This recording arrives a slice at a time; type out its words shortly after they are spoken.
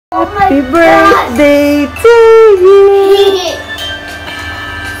Happy birthday to you.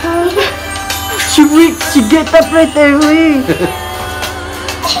 She get up right away.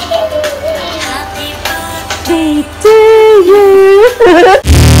 Happy birthday to you.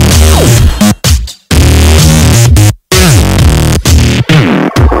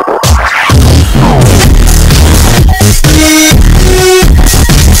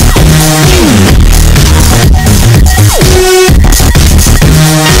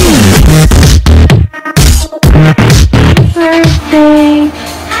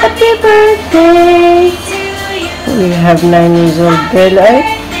 Happy birthday! We have 9 years old girl, right?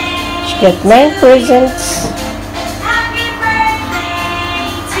 She got 9 presents.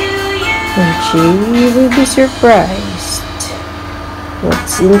 And she will be surprised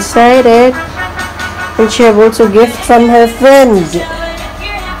what's inside it. And she have also a gift from her friend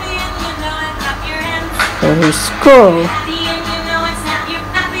for her school.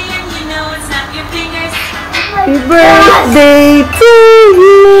 Happy birthday to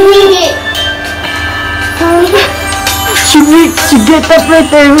you! She get up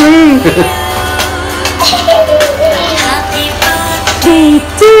right away. Happy birthday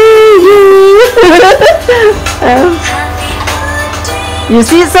to you! You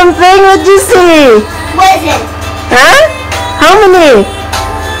see something? What you see? What is it? Huh? How many?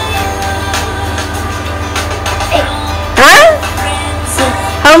 Huh?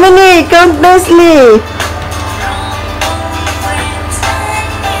 How many? Count nicely.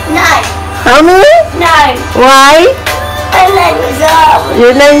 9. How many? 9. Why? I'm 9 years old.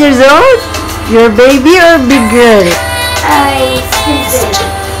 You're 9 years old? You're a baby or a big girl? I'm still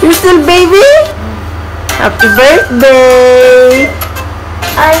You're still baby? Happy birthday!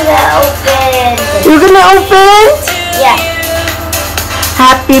 I'm gonna open. You're gonna open? Yeah.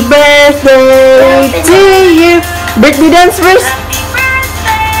 Happy birthday to you! Birthday dance first!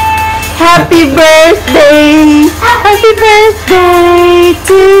 Happy birthday! Happy birthday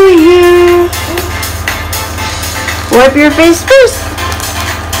to you! Wipe your face first!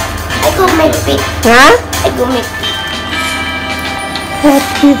 I go make pee. Huh? I go make pee.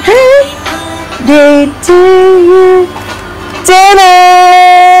 Happy birthday to you! Ta-da!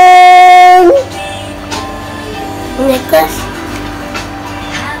 Necklace.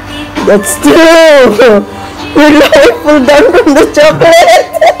 That's true! Your life pulled down from the chocolate!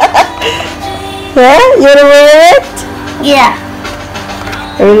 Huh? You wanna wear it? Yeah.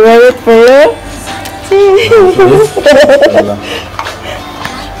 I will wear it for you.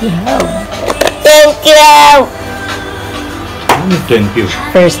 Thank you! Thank you.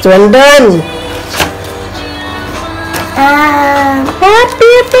 First one done.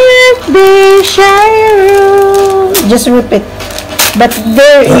 Happy birthday, Shiro! Just rip it. But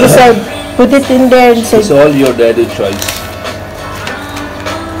there inside. Put it in there inside. It's all your daddy's choice.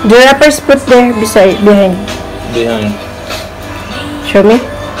 The wrappers put there behind. Behind. Show me.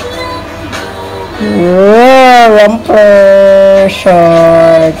 Whoa, romper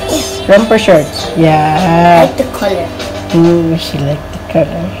shorts. Romper shorts. I Yeah. like the color. Ooh, she liked the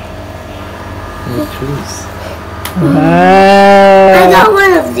color. Choose. I Wow. got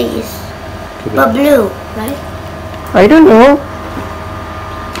one of these. But blue, right? I don't know.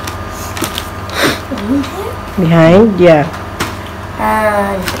 Behind? Yeah.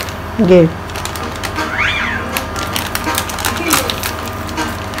 And Give.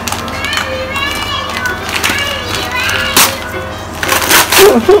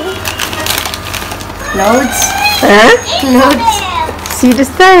 notes. Huh? Notes. See the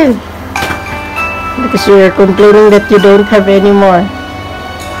style. Because you are complaining that you don't have any more.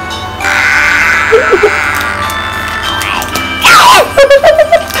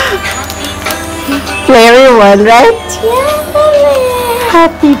 Flary one, right?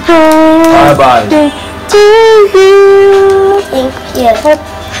 Happy birthday Bye-bye. to you. Thank you.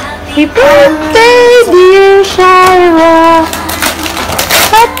 Happy birthday, dear Shira.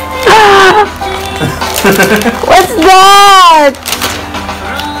 What's that?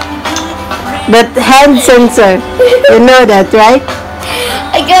 That hand sensor. You know that, right?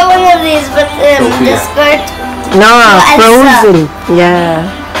 I got one of these, but the Sophia. skirt. No, Elsa. frozen. Yeah.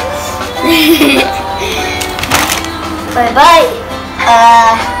 Bye bye.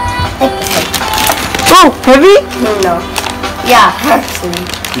 Oh, heavy? No. Yeah, actually.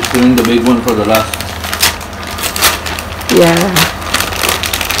 She's doing the big one for the last. Yeah.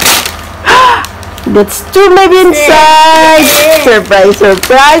 That's two maybe inside. Surprise,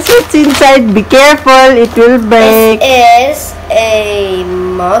 surprise. What's inside? Be careful. It will break. This is a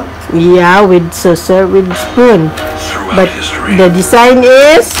mug. Yeah, with saucer, with spoon. But the design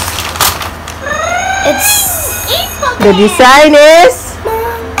is... It's The design is...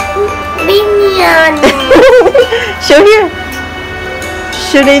 Show here.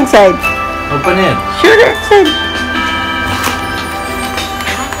 Show the inside. Open it. Show the inside.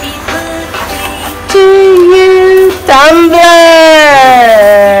 To you, tumbler.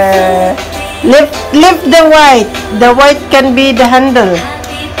 Lift the white. The white can be the handle.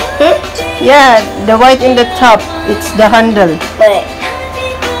 Yeah, the white in the top. It's the handle. Wait.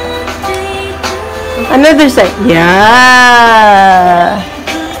 Another side. Yeah.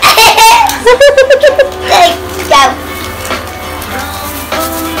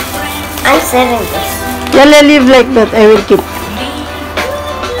 I'm setting this. Yeah, leave like that. I will keep.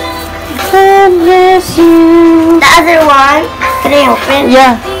 God bless you. The other one. Can I open?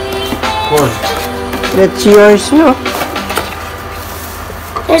 Yeah, Of course. that's yours, no?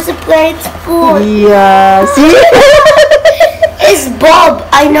 There's a plate spoon. Yeah, see? It's Bob.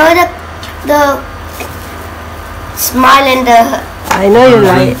 I know the smile and the I know you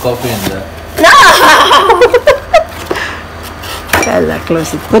Drink like. coffee in there. no. Kala,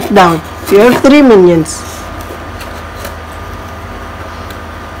 close it. Put down. You have 3 minions.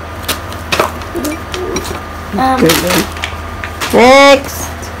 Good one. Next.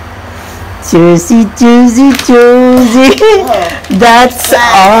 Choosy, choosy, choosy. That's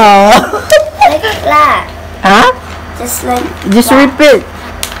all. Like that. Huh? Just like Just that. repeat.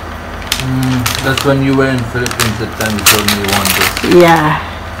 That's when you were in Philippines that time you told me you want this. Yeah.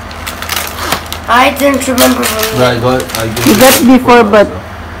 I didn't remember when But I got You got before, but-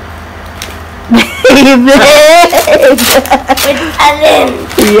 with Alin.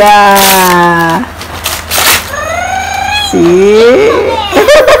 Yeah. See?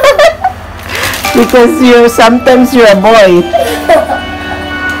 Because sometimes you're a boy.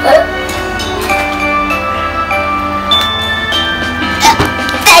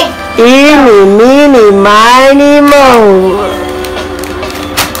 Eeny, meeny, miny, mo.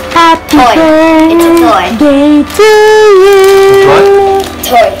 Happy Toy. It's a toy. birthday to you. What?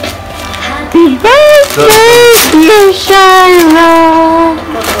 Toy. Happy birthday, dear Shiloh.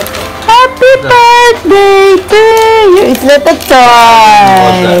 Happy birthday to you. It's not a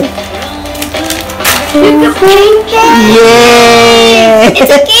toy. It's a keychain. Yeah.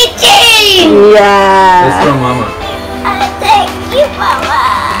 It's a keychain. Yeah. That's from Mama. Thank you, Mama.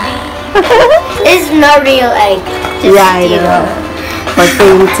 It's not real egg. Just Yeah, I zero. know. For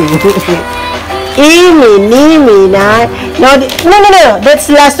painting. Eeny, meeny, no, no. That's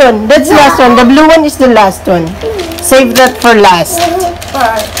the last one. That's the last one. The blue one is the last one. Save that for last. You're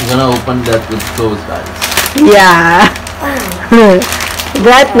gonna open that with closed eyes. Yeah.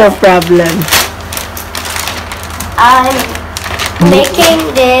 That no problem. I'm making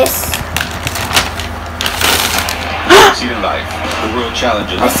this. Succeed in life. The world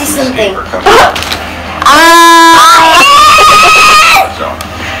challenges I us see to something. escape or come out Ah! of our zone.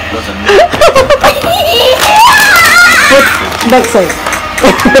 Doesn't mean Back side.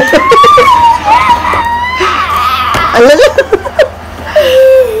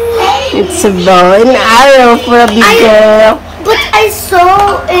 It's a bow and arrow for a big girl. But I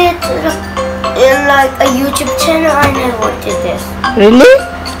saw it in like a YouTube channel and I wanted this. Really?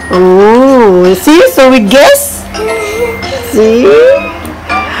 Oh, see? So we guess? See?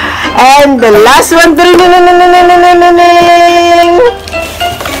 And the last one. The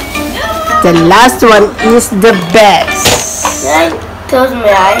last one is the best. Then I close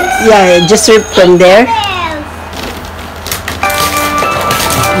my eyes. Yeah, just rip from there.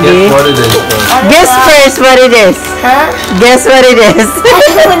 Okay. Guess what it is first. Guess first what it is. Huh? Guess what it is.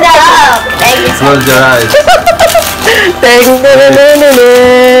 I don't know. Thank you. Close your eyes. Ding, ding, ding, ding,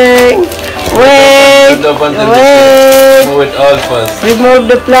 ding. Wait. Don't open till Wait. move it all first.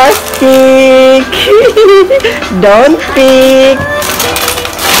 Remove the plastic. Don't pick.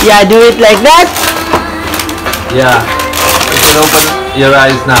 Yeah, do it like that. Yeah. You can open your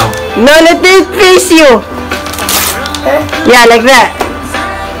eyes now. No, let it face you. Yeah, like that.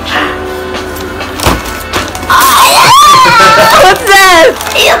 What's that?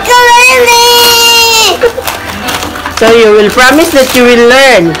 Ukulele! So you will promise that you will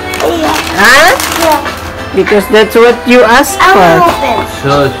learn. Huh? Yeah. Because that's what you asked I will for. open.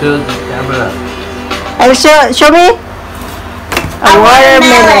 Show the camera. I'll show me. A A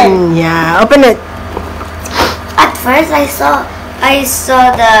watermelon. Yeah, open it. At first I saw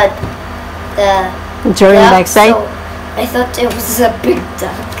the Turn duck, backside. so I thought it was a big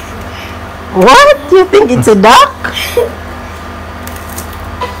duck. What? You think it's a duck?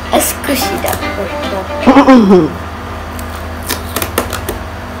 A squishy duck.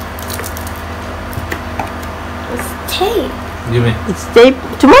 It's tape. Give me. It's tape.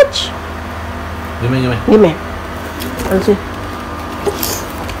 Too much? Give me. Give me. I'll see.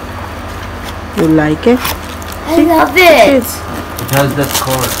 You like it? I I love it. It. It has that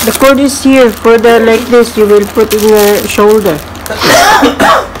cord. The cord is here for the like this. You will put in your shoulder.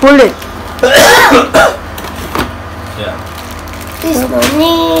 Pull it. Yeah. This no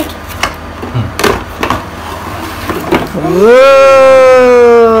need.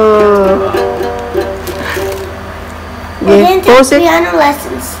 Whoa. We Yeah, didn't take pose it. piano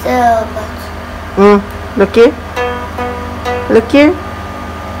lessons still, but Look here. Look here.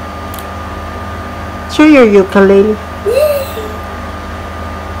 Show your ukulele.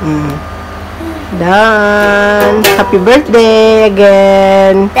 Done. Happy birthday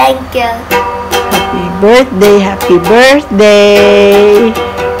again. thank you. Happy birthday. Happy birthday.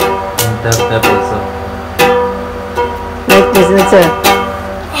 And tap also. Like this. That's it.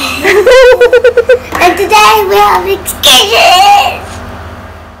 And today we have excursion.